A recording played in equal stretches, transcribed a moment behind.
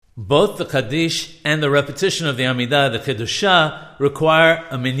Both the Qaddish and the repetition of the Amidah, the Qedusha, require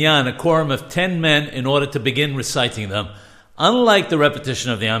a Minyan, a quorum of 10 men in order to begin reciting them. Unlike the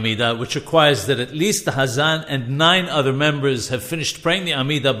repetition of the Amidah, which requires that at least the Hazan and 9 other members have finished praying the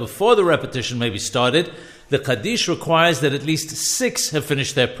Amidah before the repetition may be started, the Qaddish requires that at least 6 have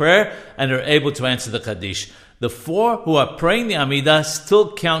finished their prayer and are able to answer the Qaddish. The 4 who are praying the Amidah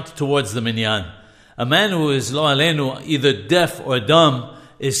still count towards the Minyan. A man who is lo alenu, either deaf or dumb,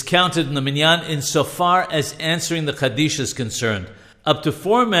 is counted in the Minyan insofar as answering the Qaddish is concerned. Up to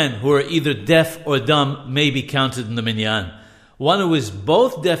 4 men who are either deaf or dumb may be counted in the Minyan. One who is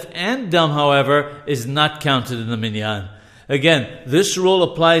both deaf and dumb, however, is not counted in the Minyan. Again, this rule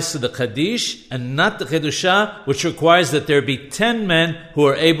applies to the Qaddish and not the Qedusha, which requires that there be 10 men who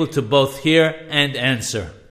are able to both hear and answer.